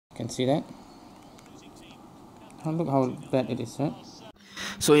can see that. Oh, look how bad it is, right?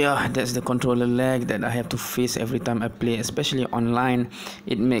 So yeah, that's the controller lag that I have to face every time I play, especially online.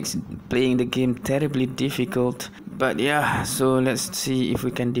 It makes playing the game terribly difficult. But yeah, so let's see if we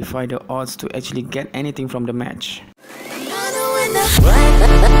can defy the odds to actually get anything from the match.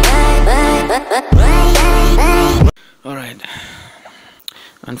 Alright,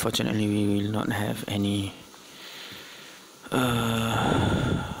 unfortunately we will not have any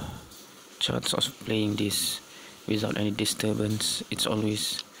chance of playing this without any disturbance. It's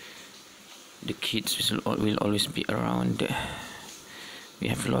always the kids will always be around. We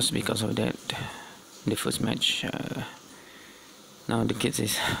have lost because of that the first match. Now the kids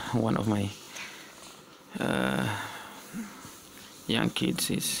is one of my young kids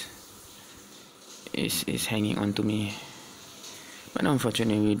is hanging on to me, but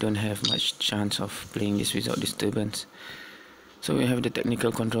unfortunately we don't have much chance of playing this without disturbance. So we have the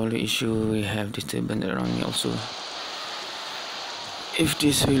technical controller issue, we have disturbance around me also. If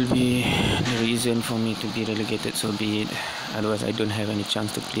this will be the reason for me to be relegated, so be it. Otherwise I don't have any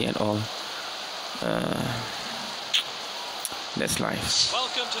chance to play at all. That's life.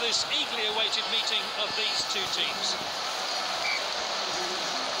 Welcome to this eagerly awaited meeting of these two teams.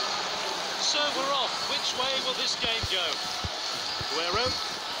 So we're off. Which way will this game go? Guerrero,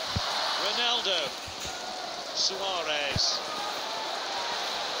 Ronaldo, Suarez.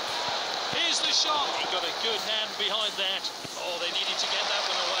 Here's the shot. He got a good hand behind that. Oh, they needed to get that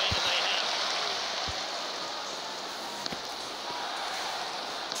one away, and they have.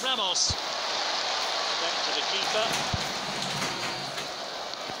 Ramos. Back to the keeper.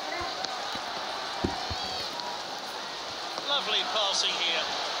 Lovely passing here.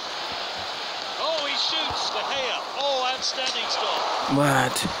 Oh, he shoots. De Gea. Oh, outstanding stop.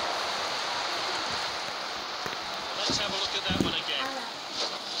 What? Let's have a look at that one again.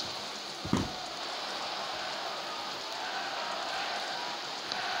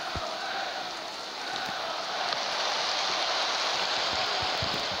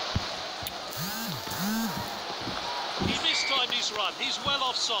 He mistimed his run. He's well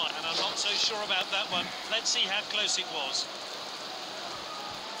offside, and I'm not so sure about that one. Let's see how close it was.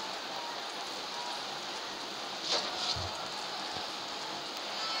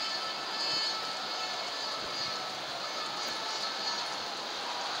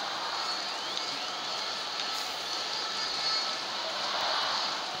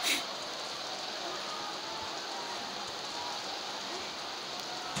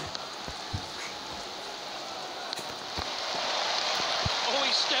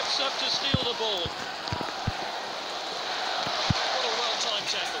 Steps up to steal the ball. What a well-timed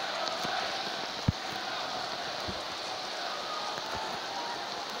tackle.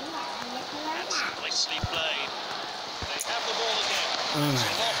 That's nicely played. They have the ball again. It's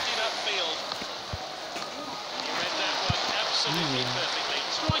lofted upfield. He read that one absolutely perfectly.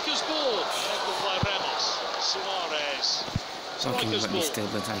 Striker's ball. Tackled by Ramos. Suarez. Striker's ball.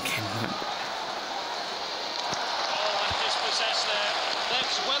 But I cannot. Oh, and dispossessed there.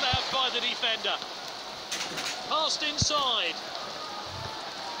 That's well out by the defender. Passed inside.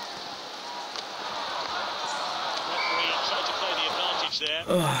 Referee tried to play the advantage there.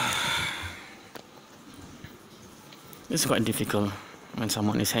 It's quite difficult when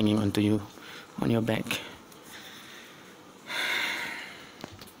someone is hanging onto you on your back.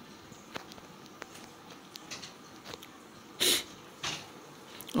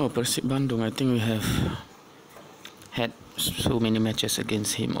 Oh, Persib Bandung, I think we have had so many matches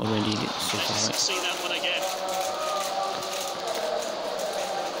against him already so far. Let's see that one again.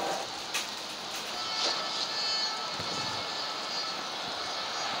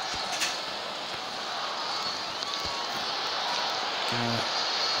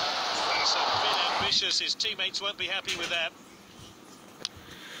 That's a bit ambitious. His teammates won't be happy with that.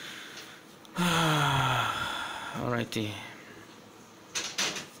 Alrighty.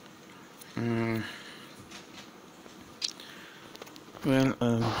 Well,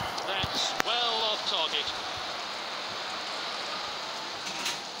 That's well off target.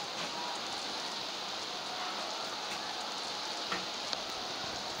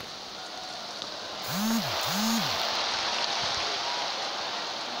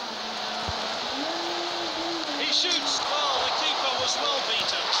 He shoots. Well, the keeper was well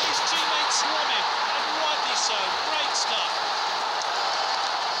beaten. His teammates swam him, and rightly so. Great stuff.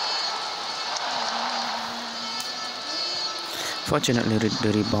 fortunately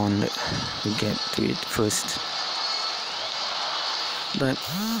the rebound we get to it first, but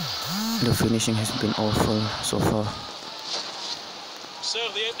the finishing has been awful so far. So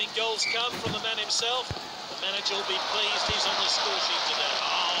the opening goals come from the man himself. The manager will be pleased he's on the score sheet today.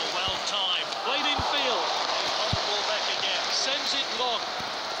 Oh,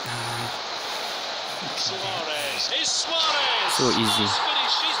 Suarez. Is Suarez. So easy. Nice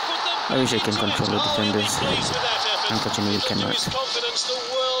finish. He's put them I wish I can into it. control the Oh, he'll be defenders. pleased with that effort. Unfortunately, It'll do cannot. his confidence the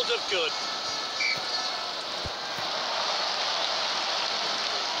world of good.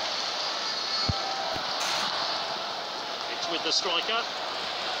 It's with the striker.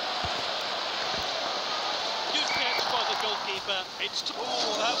 Good catch by the goalkeeper. It's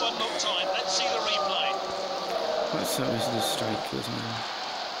oh, that one not tight. Let's see the replay. What's up with the strikers, man?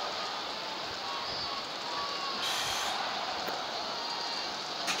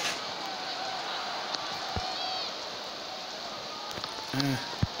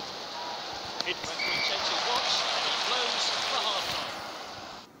 It referee takes his watch and he blows for half-time.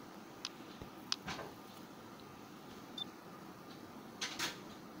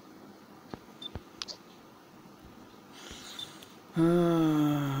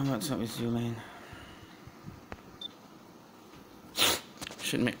 What's up with you, man?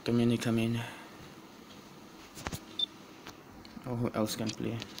 Should McTominay come in? Or who else can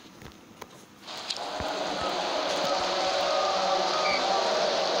play?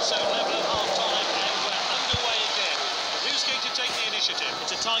 So level at half-time and we're underway again. Who's going to take the initiative?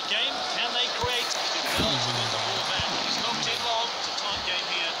 It's a tight game. Can they create? Did well to win the ball back. He's knocked in long. It's a tight game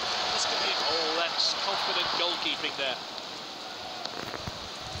here. This could be... Oh, that's confident goalkeeping there.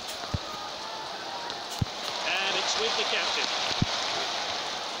 And it's with the captain.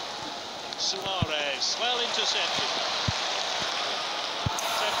 Suarez, well intercepted.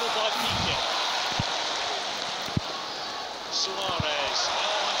 Tackled by Piqué. Suarez,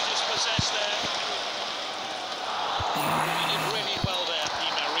 oh, dispossessed there. He did really well there, Di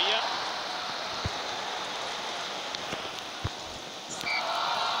Maria.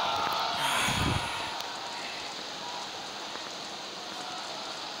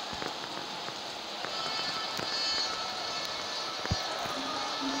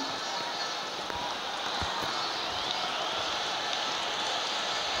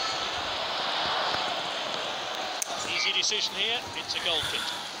 Easy decision here, it's a goal kick.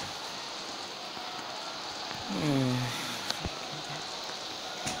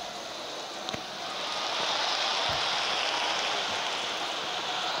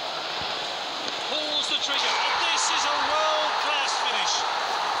 Pulls the trigger, and this is a world-class finish.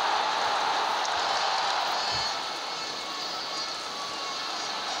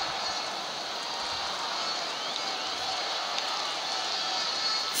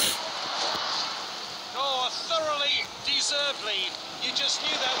 Oh, a thoroughly deserved lead. You just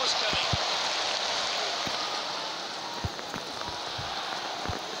knew that was coming.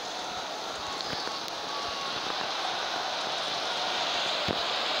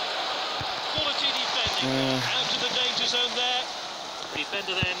 Quality defending. Out of the danger zone there.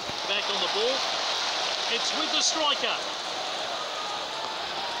 Defender then back on the ball. It's with the striker.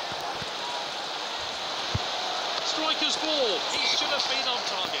 Striker's ball. He should have been on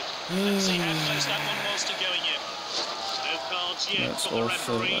target. Let's see how close that one was to going in. No cards yet That's for the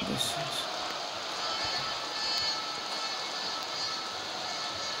awful. referee. What this is.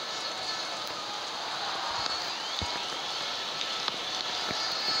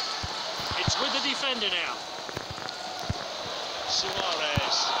 It's with the defender now.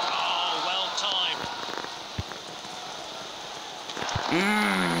 Suarez. Oh, well timed.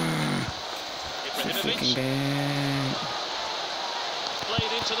 Freaking Ibrahimovic bad.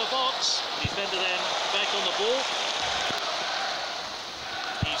 played into the box. Defender then back on the ball.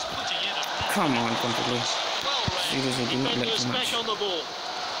 He's putting in a... Come on, completely. Well read. Seriously, do not let Defenders too much. back on the ball.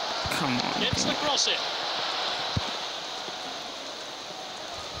 Come on. Gets the cross in.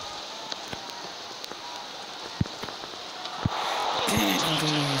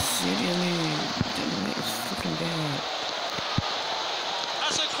 Seriously, it's freaking bad.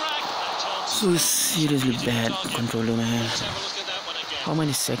 That's a crack. That chance So seriously bad controller, man. Let's have a look at that one again. How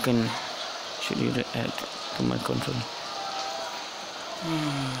many seconds should you add to my control? Well,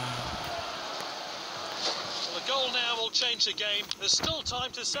 the goal now will change the game. There's still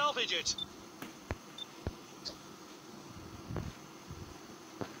time to salvage it.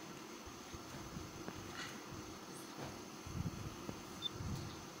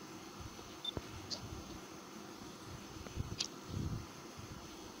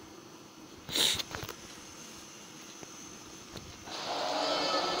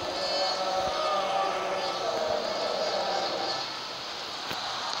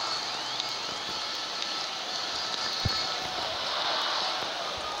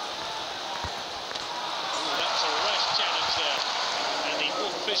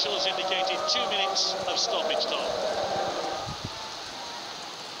 Officials indicated 2 minutes of stoppage time.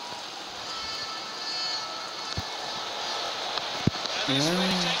 And this really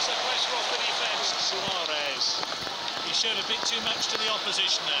takes the pressure off the defence. Suarez. He showed a bit too much to the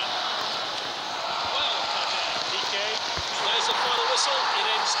opposition there. Well cut out, Piqué. There's the final whistle. It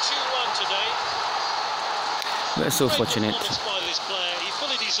ends 2-1 today. We're so fortunate. By this player. He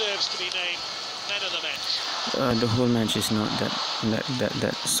fully deserves to be named man of the match. The whole match is not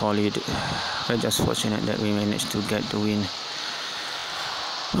that solid. We're just fortunate that we managed to get the win.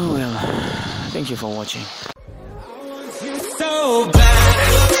 Oh well, thank you for watching. So bad.